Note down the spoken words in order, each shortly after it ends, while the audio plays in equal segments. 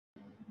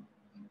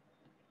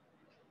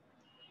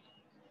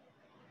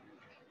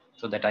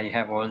so that I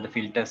have all the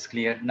filters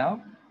cleared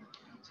now.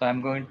 So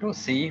I'm going to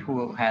see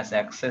who has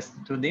access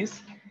to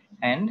this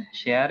and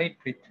share it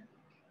with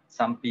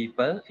some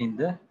people in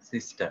the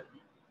system.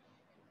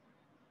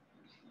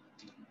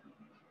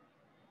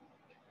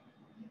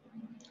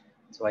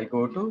 So I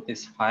go to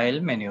this file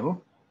menu.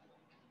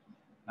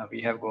 Now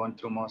we have gone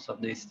through most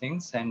of these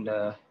things, and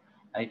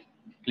I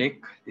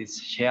click this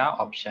share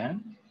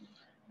option,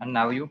 and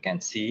now you can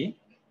see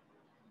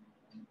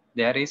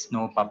there is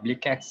no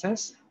public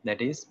access. That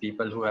is,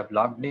 people who have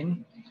logged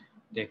in,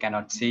 they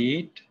cannot see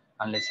it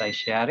unless I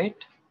share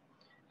it,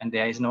 and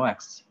there is no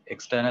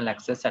external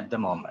access at the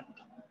moment.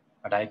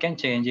 But I can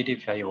change it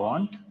if I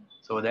want,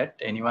 so that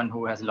anyone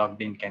who has logged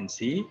in can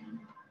see,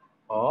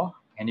 or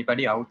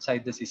anybody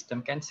outside the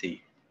system can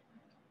see.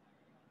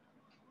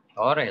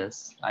 Or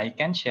else I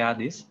can share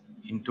this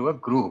into a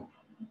group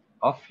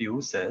of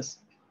users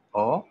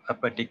or a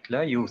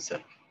particular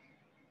user.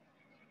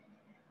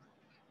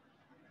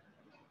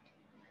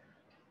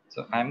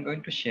 So I'm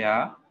going to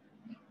share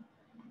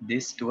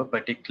this to a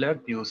particular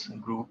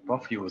group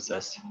of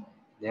users.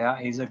 There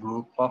is a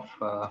group of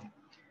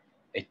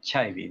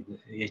HIV.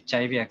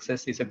 HIV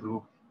access is a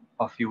group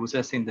of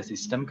users in the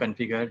system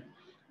configured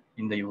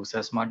in the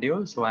users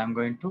module. So I'm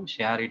going to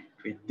share it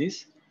with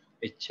this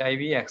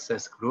HIV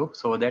access group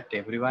so that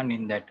everyone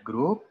in that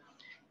group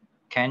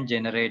can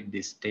generate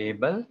this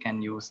table,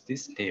 can use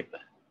this table.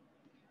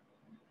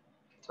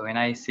 So when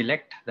I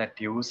select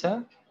that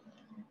user,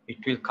 it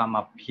will come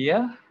up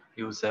here,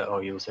 user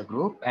or user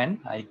group, and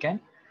I can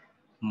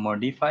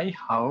modify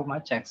how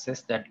much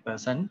access that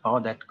person or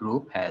that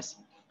group has.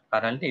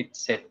 Currently it's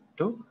set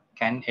to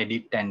can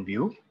edit and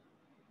view,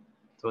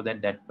 so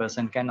that that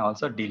person can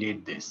also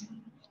delete this.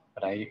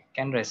 But I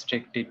can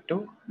restrict it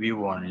to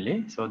view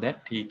only, so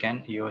that he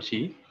or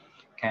she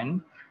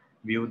can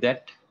view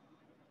that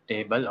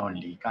table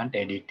only, can't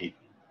edit it.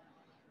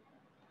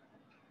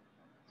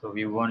 So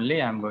view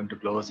only, I'm going to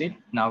close it.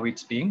 Now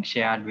it's being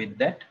shared with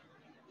that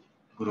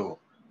group.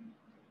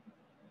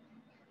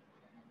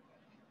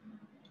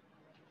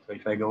 So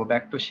if I go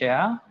back to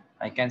share,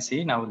 I can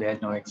see now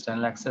there's no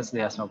external access,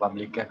 there's no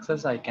public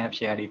access. I can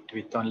share it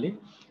with only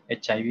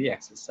HIV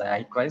access.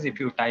 Likewise, if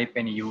you type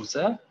any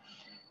user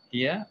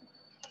here,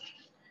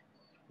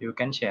 you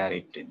can share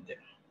it with them.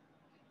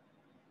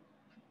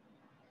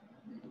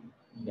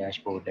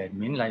 Dashboard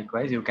admin,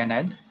 likewise, you can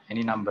add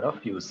any number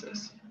of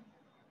users.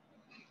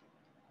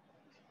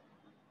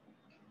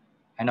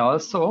 And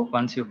also,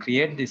 once you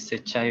create this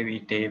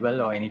HIV table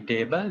or any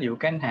table, you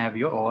can have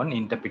your own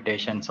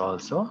interpretations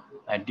also,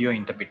 add your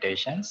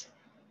interpretations.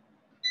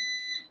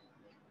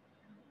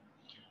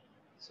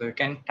 So you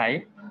can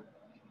type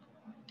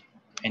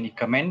any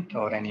comment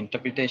or an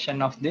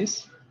interpretation of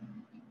this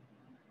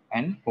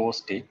and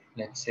post it.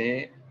 Let's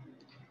say,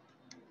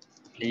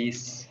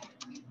 please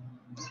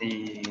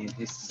see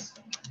this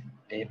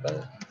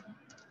table.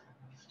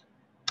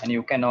 And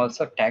you can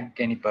also tag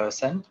any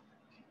person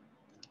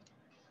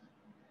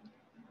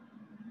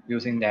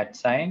using that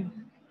sign.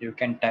 You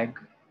can tag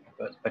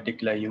a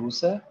particular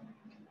user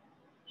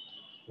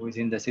who is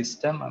in the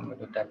system. I'm going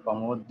to tap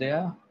promote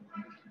there.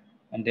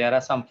 And there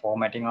are some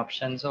formatting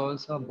options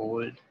also,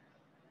 bold,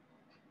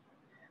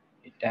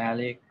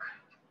 italic,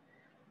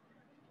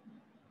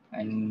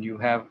 and you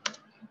have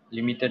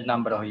limited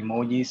number of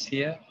emojis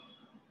here.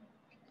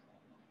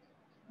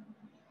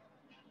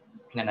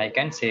 And I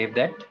can save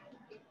that,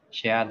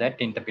 share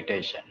that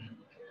interpretation.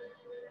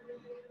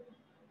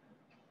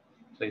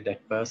 So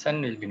that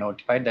person will be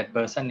notified, that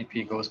person, if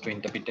he goes to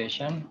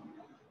interpretation,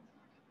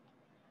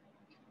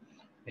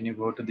 when you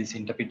go to these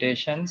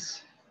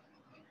interpretations,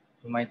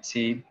 you might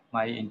see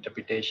my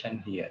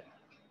interpretation here.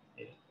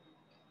 Okay.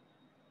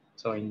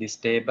 So in this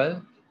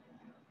table,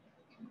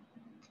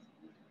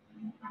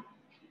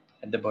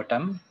 at the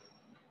bottom,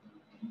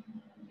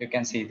 you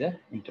can see the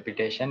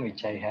interpretation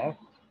which I have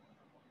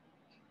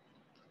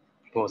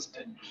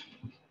posted.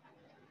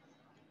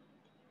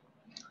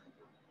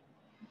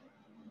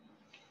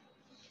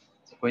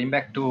 So going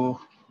back to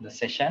the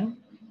session,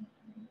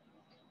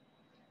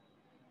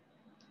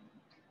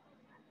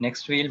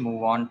 next we'll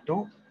move on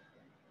to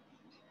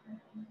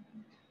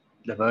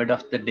the word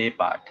of the day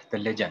part, the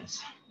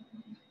legends.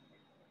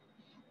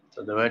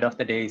 So the word of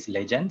the day is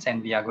legends,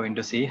 and we are going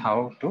to see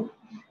how to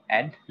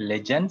add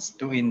legends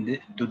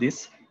to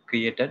this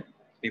created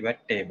pivot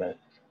table.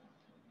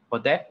 For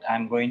that,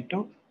 I'm going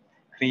to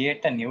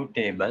create a new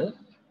table,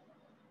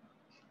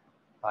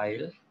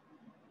 file,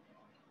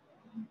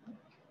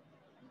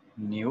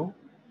 new.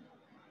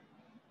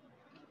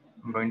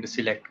 I'm going to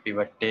select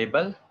pivot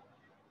table.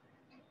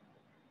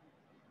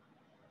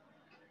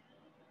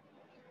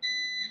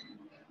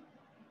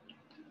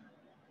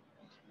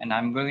 And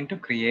I'm going to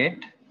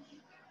create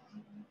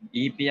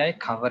EPI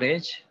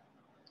coverage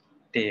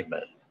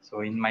table. So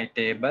in my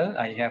table,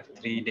 I have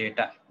 3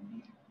 data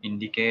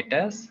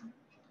indicators,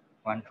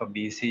 one for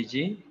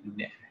BCG,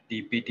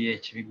 DPT,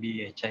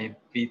 HVB,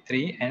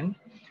 HIV3, and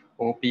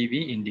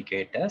OPV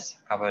indicators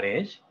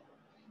coverage.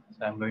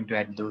 So I'm going to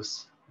add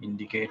those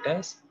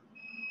indicators.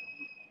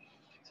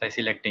 So I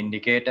select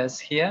indicators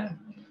here.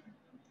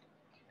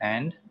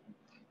 and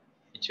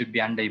it should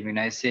be under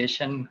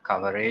immunization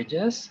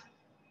coverages.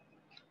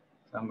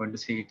 So I'm going to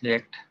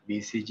select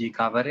BCG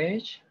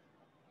coverage,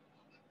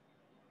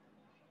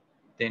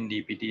 then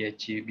DPT,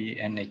 HEV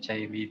and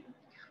HIV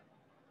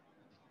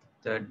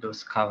third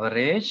dose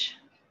coverage,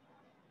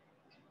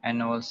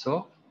 and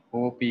also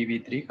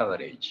OPV3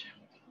 coverage.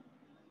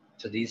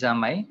 So these are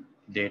my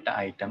data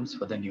items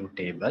for the new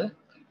table,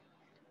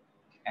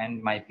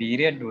 and my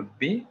period would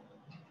be,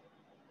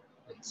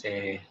 let's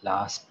say,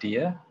 last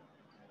year.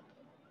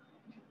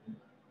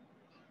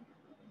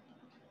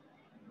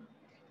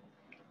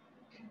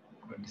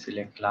 I'm going to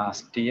select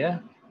last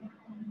year,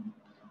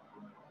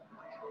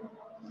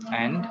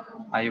 and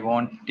I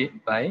want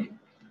it by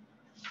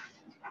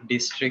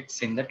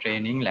districts in the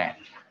training land.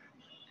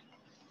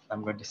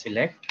 I'm going to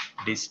select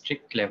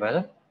district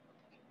level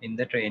in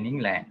the training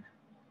land.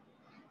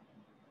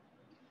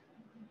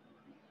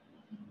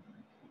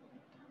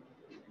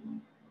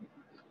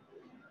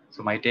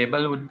 So my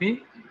table would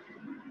be,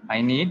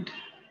 I need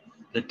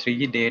the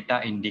 3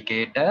 data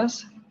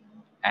indicators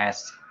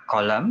as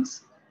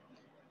columns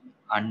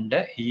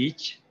under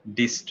each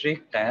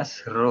district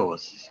as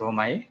rows. So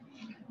my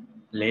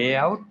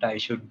layout, I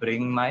should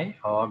bring my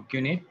org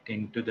unit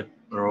into the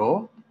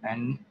row,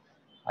 and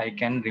I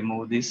can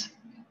remove this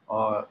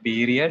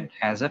period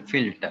as a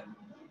filter.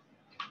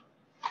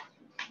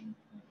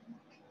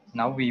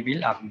 Now we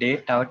will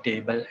update our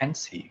table and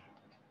see.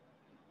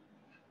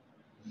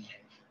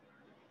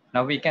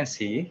 Now we can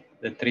see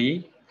the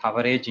 3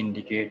 coverage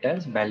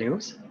indicators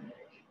values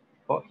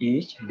for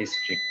each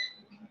district.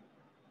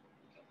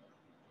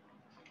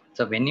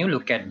 So when you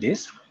look at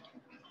this,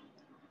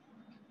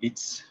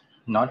 it's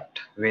not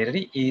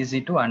very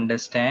easy to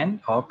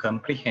understand or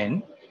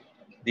comprehend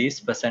these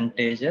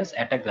percentages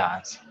at a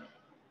glance.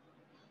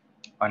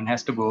 One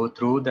has to go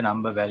through the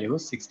number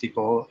values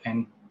 64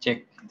 and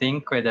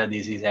think whether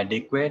this is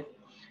adequate,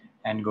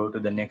 and go to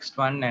the next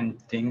one and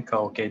think,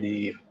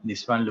 okay,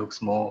 this one looks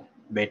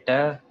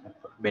better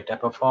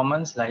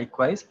performance.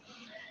 Likewise,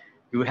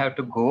 you have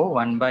to go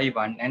one by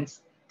one and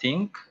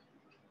think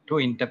to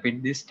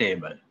interpret this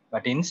table.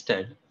 But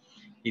instead,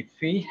 if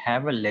we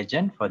have a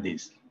legend for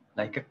this,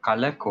 like a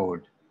color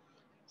code,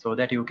 so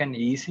that you can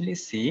easily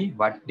see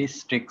what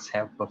districts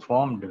have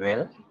performed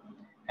well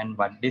and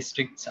what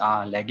districts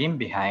are lagging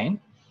behind,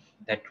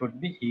 that would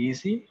be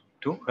easy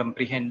to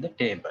comprehend the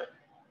table.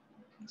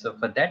 So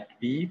for that,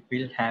 we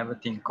will have a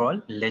thing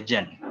called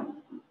legend,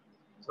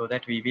 so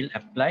that we will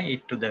apply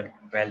it to the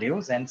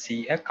values and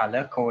see a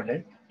color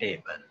coded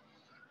table.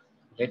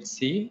 Let's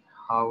see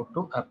how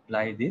to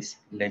apply this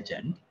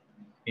legend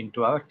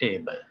into our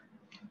table.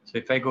 So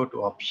if I go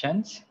to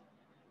options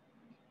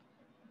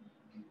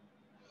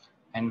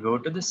and go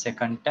to the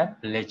second tab,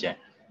 legend.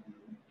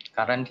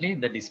 Currently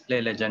the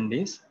display legend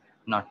is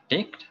not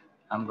ticked.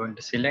 I'm going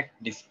to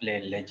select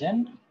display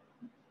legend,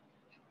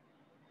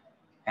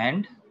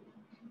 and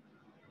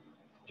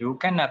you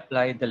can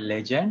apply the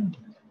legend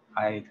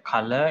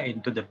color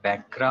into the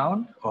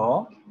background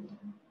or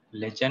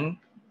legend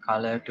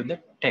color to the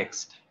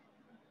text.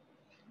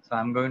 So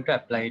I'm going to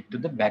apply it to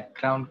the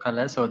background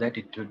color so that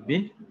it would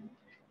be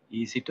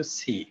easy to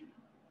see.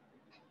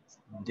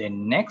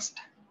 Then next,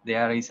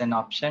 there is an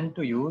option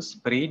to use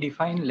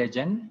predefined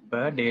legend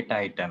per data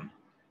item.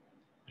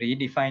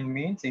 Predefined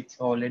means it's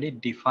already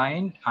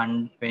defined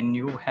and when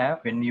you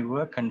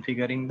were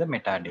configuring the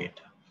metadata.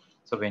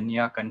 So when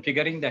you are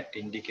configuring that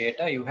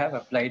indicator, you have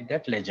applied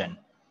that legend,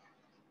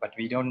 but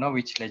we don't know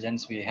which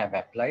legends we have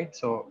applied.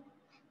 So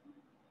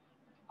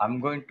I'm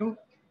going to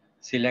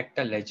select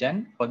a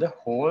legend for the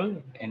whole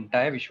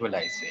entire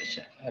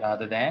visualization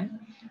rather than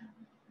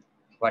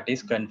what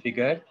is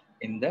configured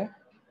in the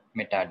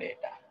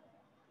metadata.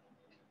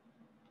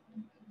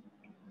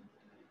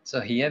 So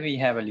here we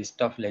have a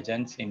list of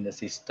legends in the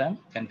system,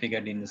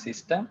 configured in the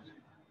system.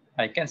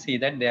 I can see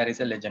that there is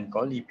a legend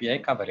called EPI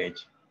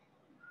coverage.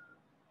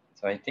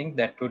 So I think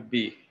that would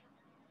be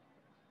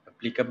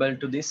applicable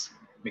to this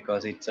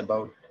because it's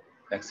about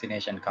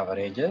vaccination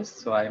coverages.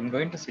 So I am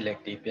going to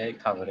select EPI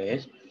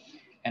coverage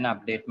and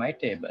update my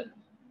table.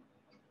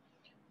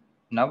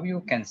 Now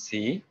you can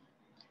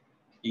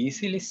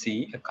easily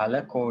see a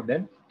color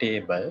coded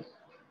table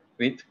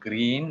with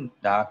green,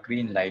 dark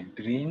green, light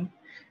green,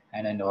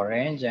 and an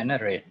orange and a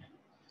red.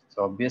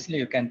 So obviously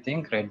you can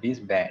think red is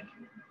bad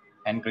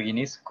and green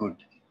is good.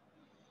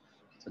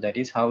 So that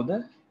is how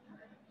the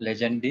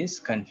legend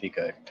is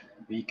configured.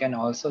 We can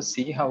also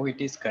see how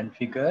it is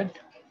configured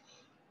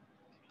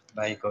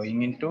by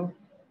going into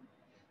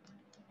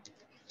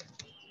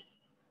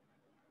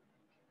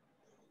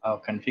our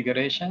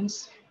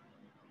configurations.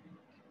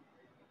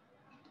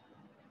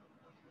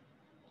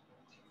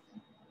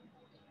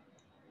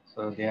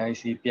 So there is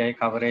API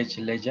coverage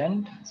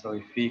legend. So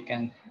if we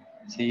can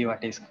see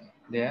what is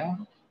there.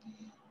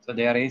 So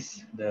there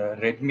is the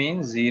red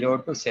means 0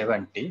 to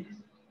 70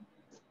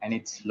 and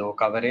it's low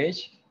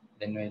coverage.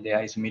 Then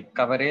there is mid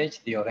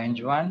coverage, the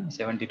orange one,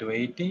 70 to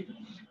 80,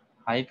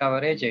 high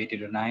coverage 80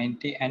 to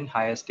 90, and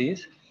highest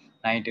is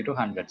 90 to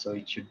 100. So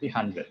it should be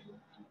 100.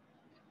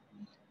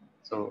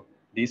 So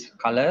These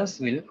colors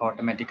will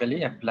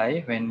automatically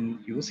apply when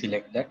you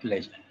select that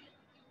legend.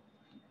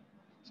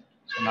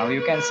 So now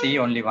you can see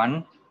only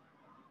one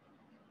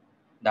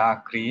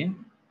dark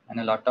green and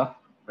a lot of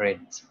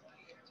reds.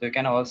 So you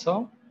can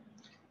also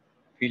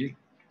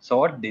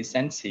sort this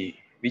and see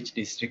which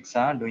districts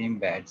are doing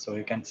bad. So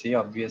you can see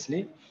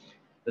obviously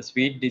the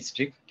sweet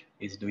district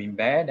is doing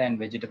bad and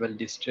vegetable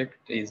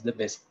district is the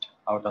best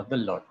out of the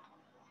lot.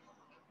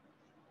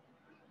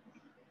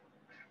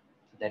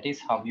 That is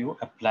how you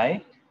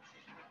apply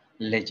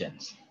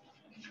legends.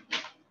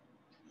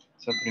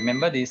 So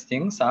remember, these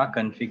things are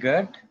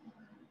configured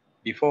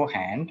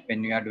beforehand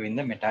when you are doing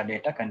the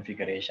metadata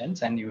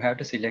configurations, and you have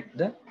to select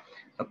the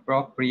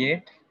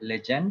appropriate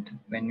legend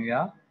when you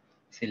are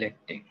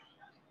selecting.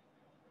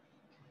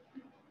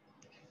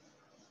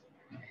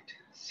 Right.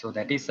 So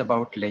that is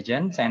about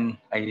legends, and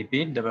I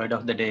repeat, the word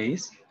of the day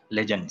is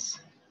legends.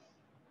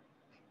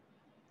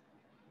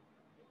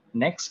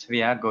 Next,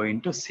 we are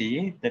going to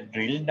see the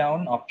drill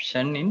down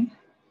option in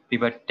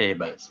pivot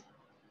tables.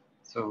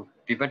 So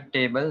pivot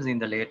tables in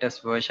the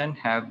latest version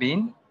have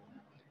been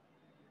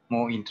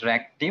more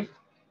interactive,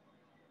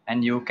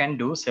 and you can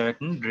do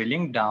certain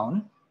drilling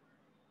down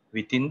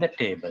within the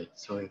table.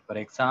 So for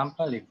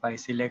example, if I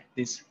select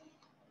this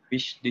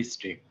fish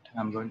district,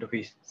 I'm going to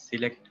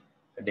select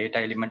the data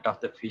element of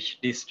the fish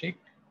district.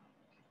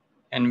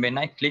 And when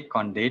I click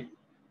on it,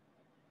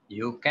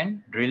 you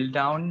can drill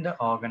down the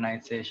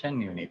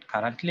organization unit.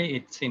 Currently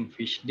it's in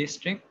fish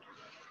district,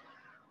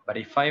 but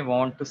if I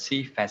want to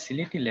see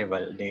facility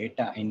level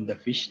data in the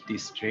fish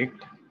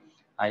district,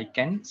 I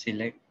can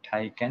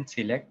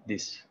select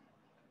this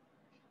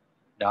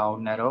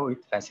down arrow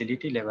with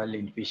facility level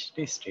in fish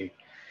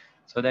district,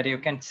 so that you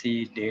can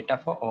see data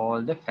for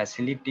all the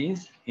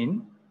facilities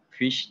in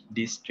fish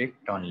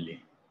district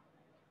only.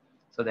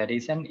 So that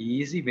is an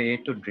easy way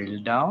to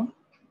drill down,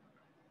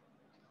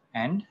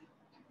 and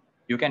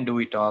you can do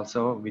it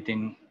also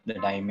within the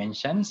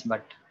dimensions,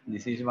 but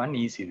this is one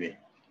easy way.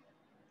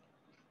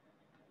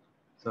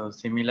 So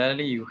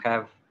similarly, you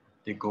have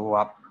the go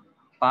up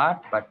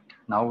part, but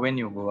now when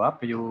you go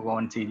up, you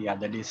won't see the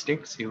other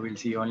districts, you will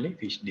see only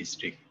fish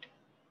district.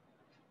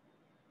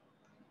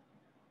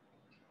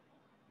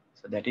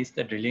 So that is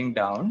the drilling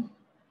down.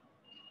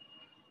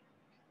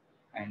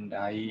 And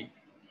I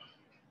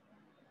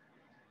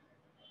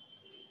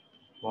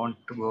want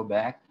to go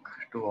back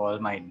to all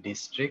my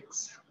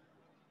districts.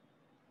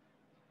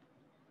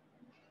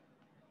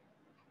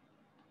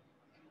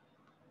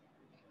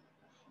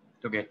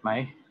 To get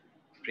my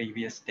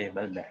previous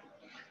table back.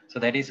 So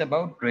that is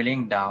about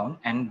drilling down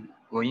and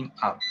going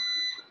up.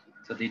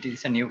 So this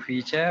is a new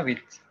feature with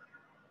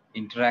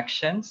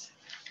interactions,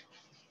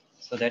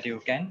 so that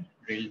you can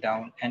drill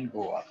down and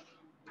go up.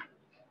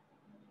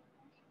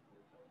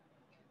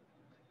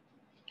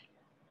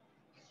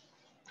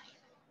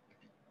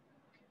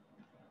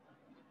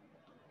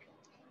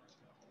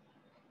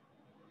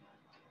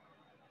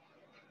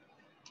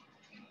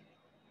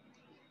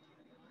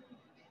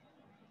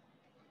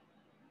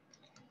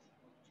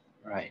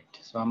 Right,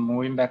 so I'm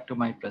moving back to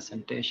my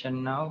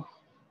presentation now.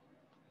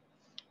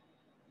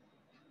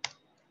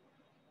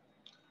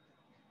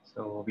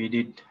 So we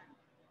did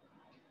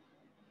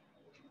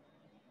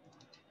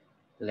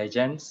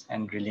legends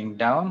and drilling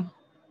down.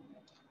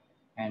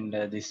 And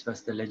this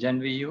was the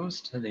legend we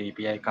used, the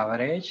API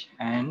coverage.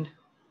 And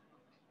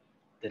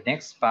the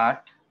next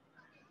part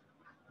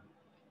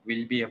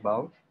will be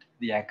about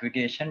the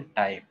aggregation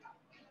type.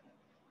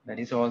 That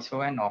is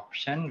also an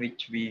option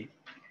which we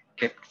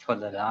kept for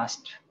the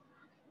last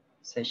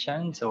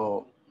session.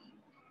 So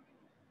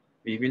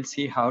we will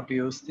see how to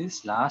use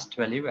this last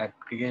value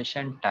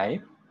aggregation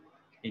type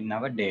in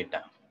our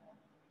data.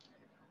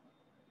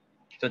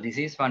 So this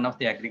is one of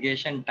the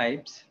aggregation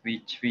types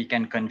which we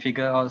can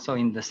configure also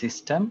in the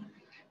system,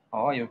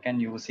 or you can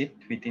use it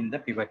within the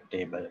pivot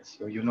table.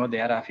 So you know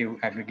there are a few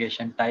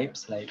aggregation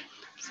types like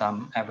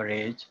sum,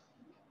 average,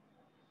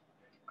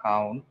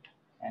 count,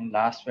 and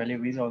last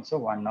value is also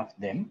one of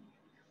them.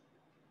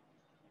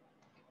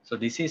 So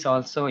this is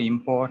also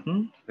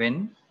important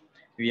when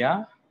we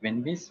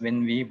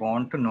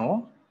want to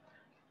know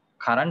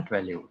current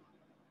value,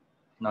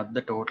 not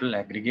the total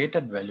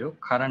aggregated value,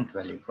 current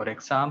value. For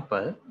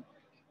example,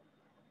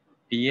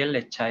 PL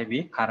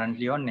HIV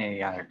currently on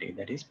ART,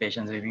 that is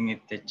patients living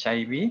with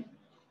HIV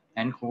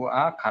and who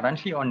are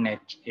currently on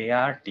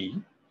ART,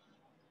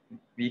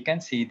 we can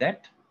see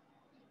that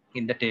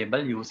in the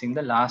table using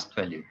the last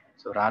value.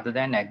 So rather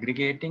than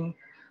aggregating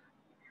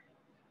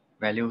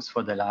values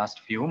for the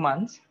last few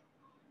months,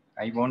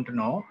 I want to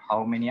know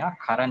how many are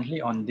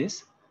currently on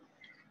this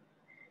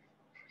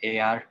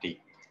ART.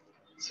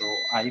 So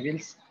I will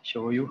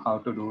show you how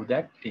to do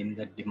that in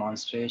the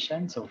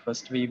demonstration. So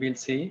first we will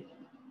see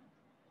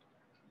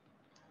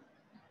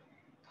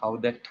how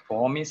that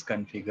form is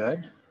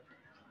configured.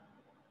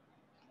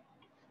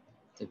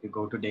 So if you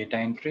go to data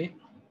entry,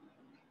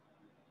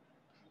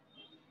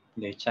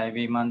 the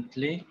HIV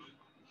monthly.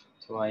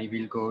 So I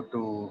will go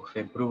to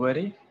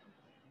February.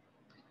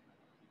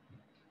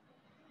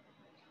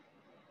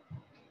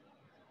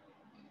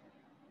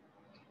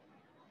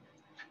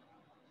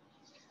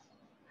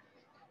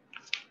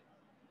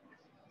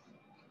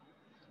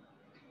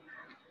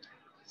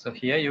 So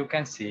here you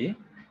can see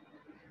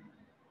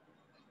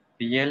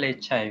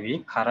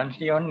PLHIV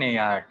currently on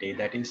ART,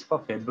 that is for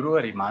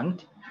February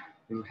month,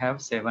 you have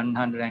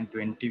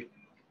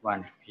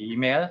 721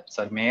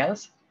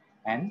 males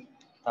and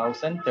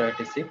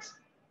 1036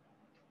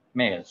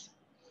 males.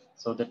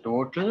 So the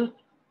total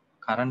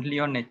currently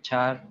on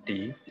ART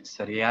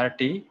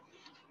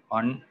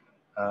on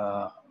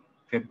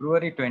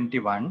February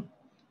 21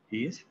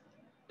 is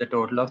the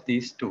total of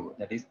these two,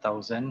 that is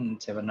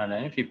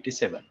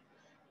 1757.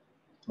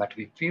 But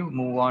if you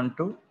move on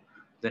to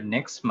the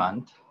next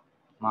month,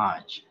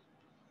 March,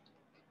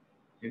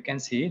 you can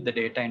see the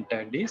data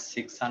entered is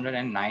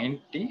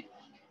 690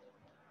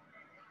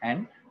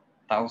 and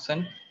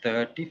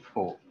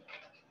 1034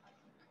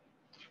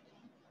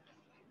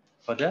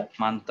 for the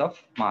month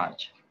of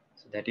March.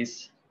 So that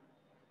is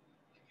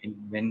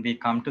when we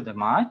come to the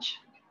March,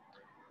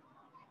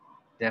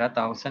 there are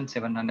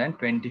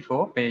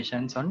 1724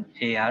 patients on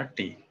ART.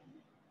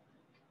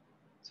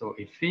 So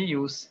if we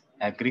use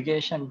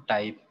aggregation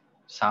type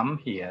sum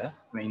here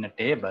in a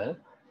table,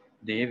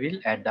 they will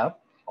add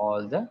up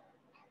all the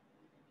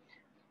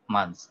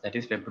months, that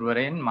is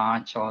February and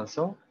March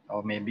also,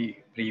 or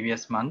maybe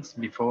previous months,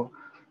 before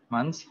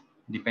months,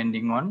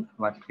 depending on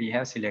what we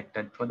have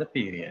selected for the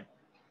period.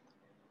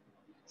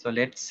 So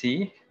let's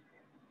see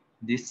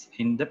this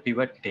in the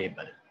pivot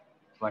table.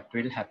 What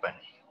will happen?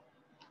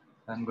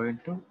 I'm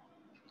going to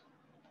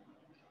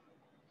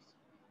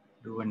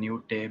do a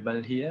new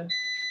table here.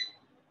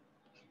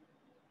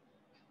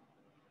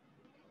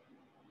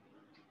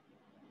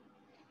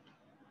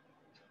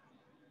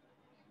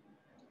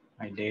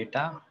 My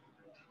data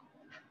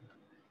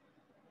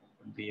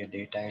would be a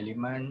data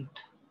element,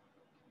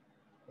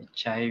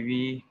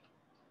 HIV,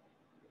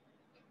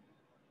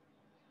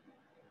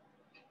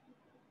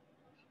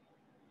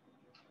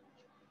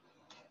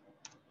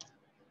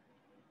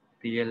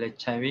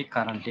 PLHIV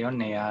currently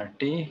on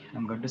ART.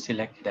 I'm going to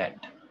select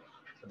that.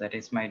 So that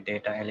is my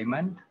data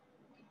element.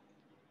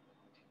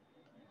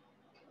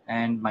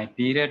 And my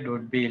period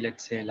would be,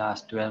 let's say,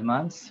 last 12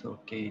 months.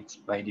 Okay, it's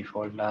by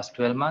default last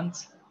 12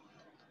 months.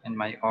 And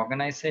my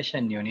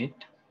organization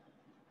unit,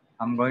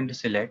 I'm going to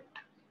select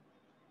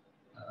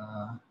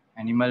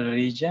animal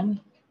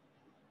region,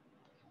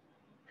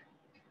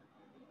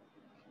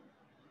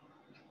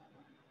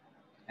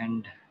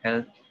 and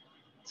health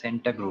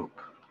center group.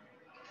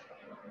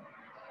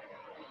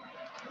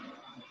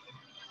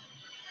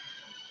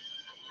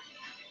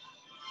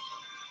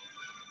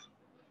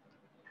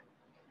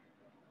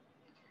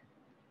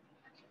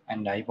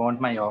 And I want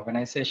my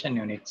organization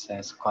units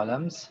as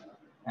columns,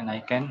 and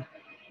I can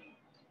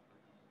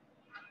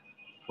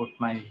put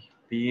my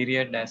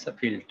period as a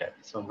filter.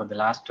 So for the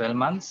last 12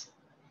 months,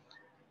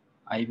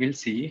 I will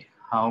see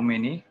how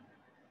many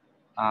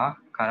are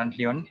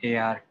currently on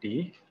ART.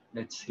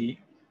 Let's see.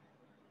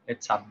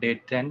 Let's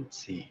update and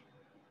see.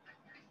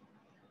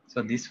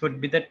 So this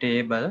would be the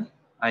table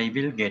I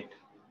will get.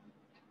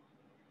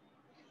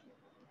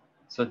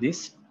 So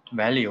this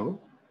value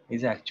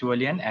is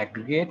actually an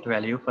aggregate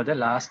value for the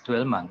last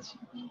 12 months.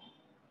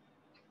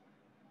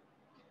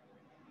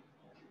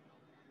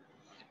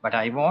 But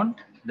I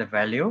want the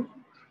value,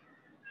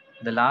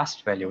 the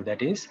last value,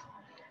 that is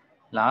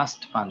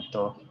last month,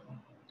 or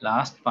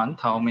last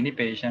month how many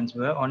patients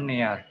were on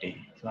ART.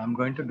 So I'm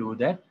going to do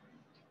that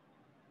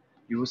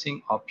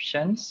using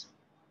options,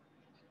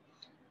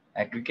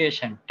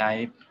 aggregation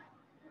type,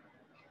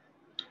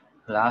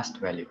 last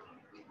value.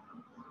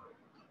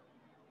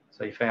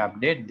 So if I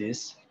update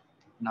this,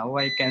 now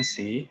I can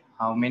see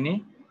how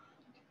many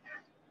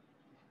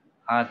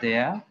are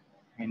there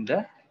in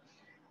the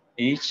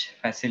each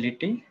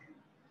facility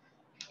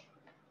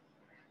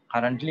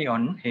currently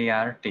on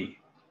ART.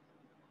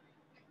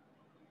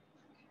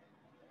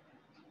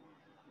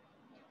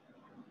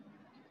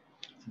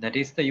 That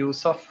is the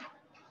use of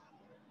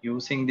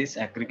using this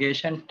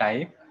aggregation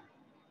type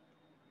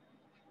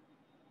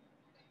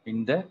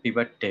in the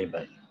pivot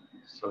table.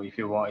 So if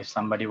you want, if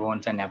somebody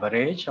wants an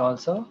average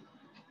also,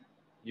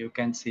 you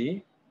can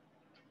see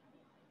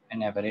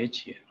an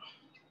average here.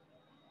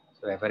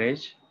 So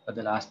average for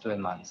the last 12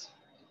 months.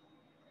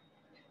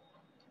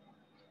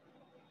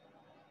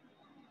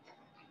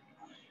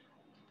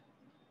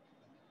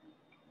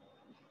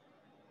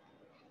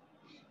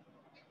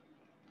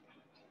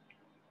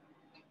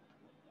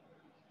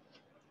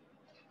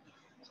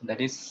 So that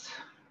is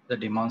the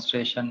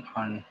demonstration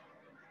on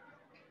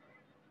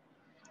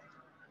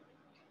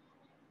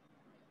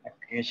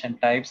aggregation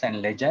types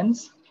and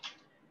legends.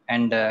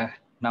 And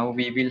now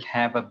we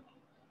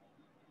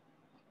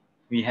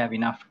have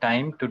enough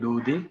time to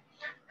do the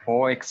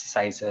 4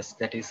 exercises.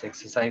 That is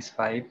exercise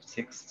 5,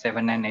 6,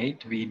 7, and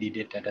 8. We did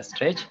it at a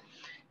stretch.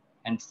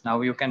 And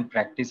now you can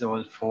practice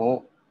all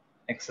 4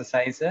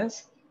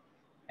 exercises.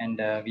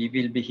 And we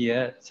will be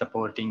here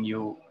supporting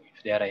you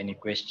if there are any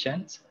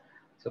questions.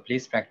 So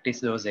please practice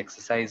those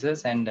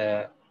exercises, and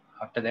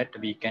after that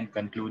we can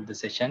conclude the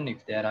session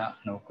if there are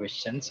no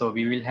questions. So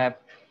we will have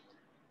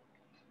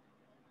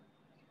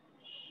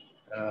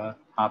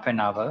half an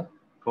hour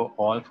for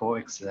all 4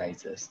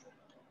 exercises.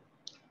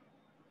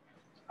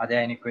 Are there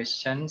any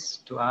questions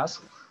to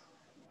ask?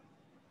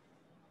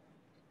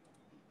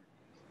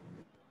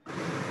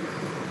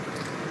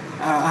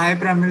 Hi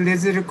Pramil,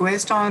 there's a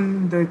request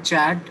on the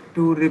chat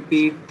to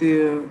repeat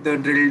the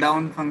drill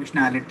down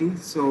functionality.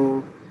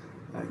 So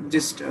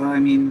I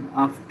mean,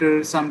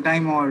 after some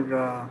time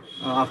or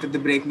after the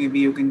break, maybe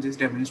you can just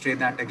demonstrate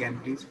that again,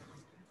 please.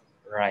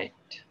 Right.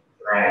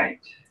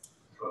 Right.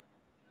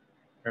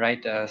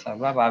 Right,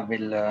 Sabab, I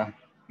will,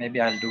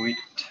 maybe I'll do it.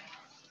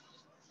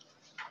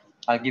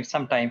 I'll give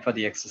some time for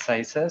the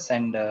exercises,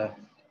 and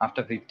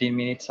after 15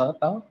 minutes or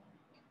so,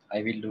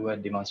 I will do a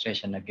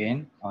demonstration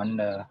again on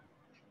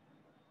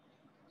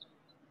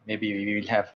maybe we will have